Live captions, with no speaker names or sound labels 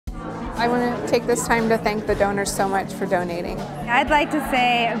I want to take this time to thank the donors so much for donating. I'd like to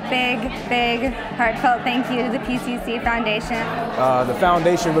say a big, heartfelt thank you to the PCC Foundation. The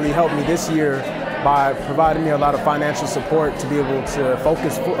foundation really helped me this year by providing me a lot of financial support to be able to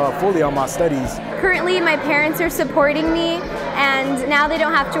focus fully on my studies. Currently, my parents are supporting me, and now they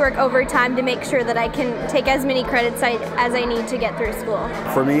don't have to work overtime to make sure that I can take as many credits as I need to get through school.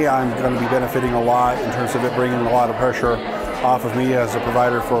 For me, I'm going to be benefiting a lot in terms of it bringing a lot of pressure off of me as a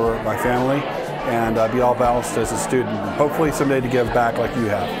provider for my family, and be all balanced as a student. Hopefully someday to give back like you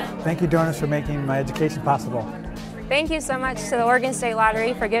have. Thank you, donors, for making my education possible. Thank you so much to the Oregon State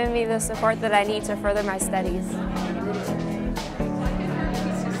Lottery for giving me the support that I need to further my studies.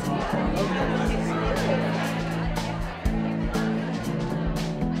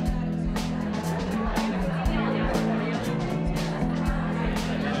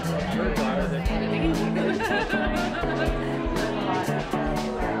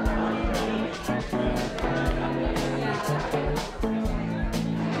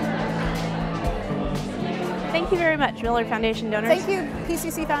 Thank you very much, Miller Foundation donors. Thank you,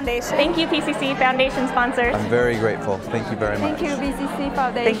 PCC Foundation. Thank you, PCC Foundation sponsors. I'm very grateful. Thank you very much. Thank you, PCC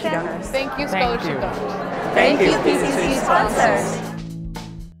Foundation. Thank you, donors. Thank you, scholarship donors. Thank you, PCC sponsors.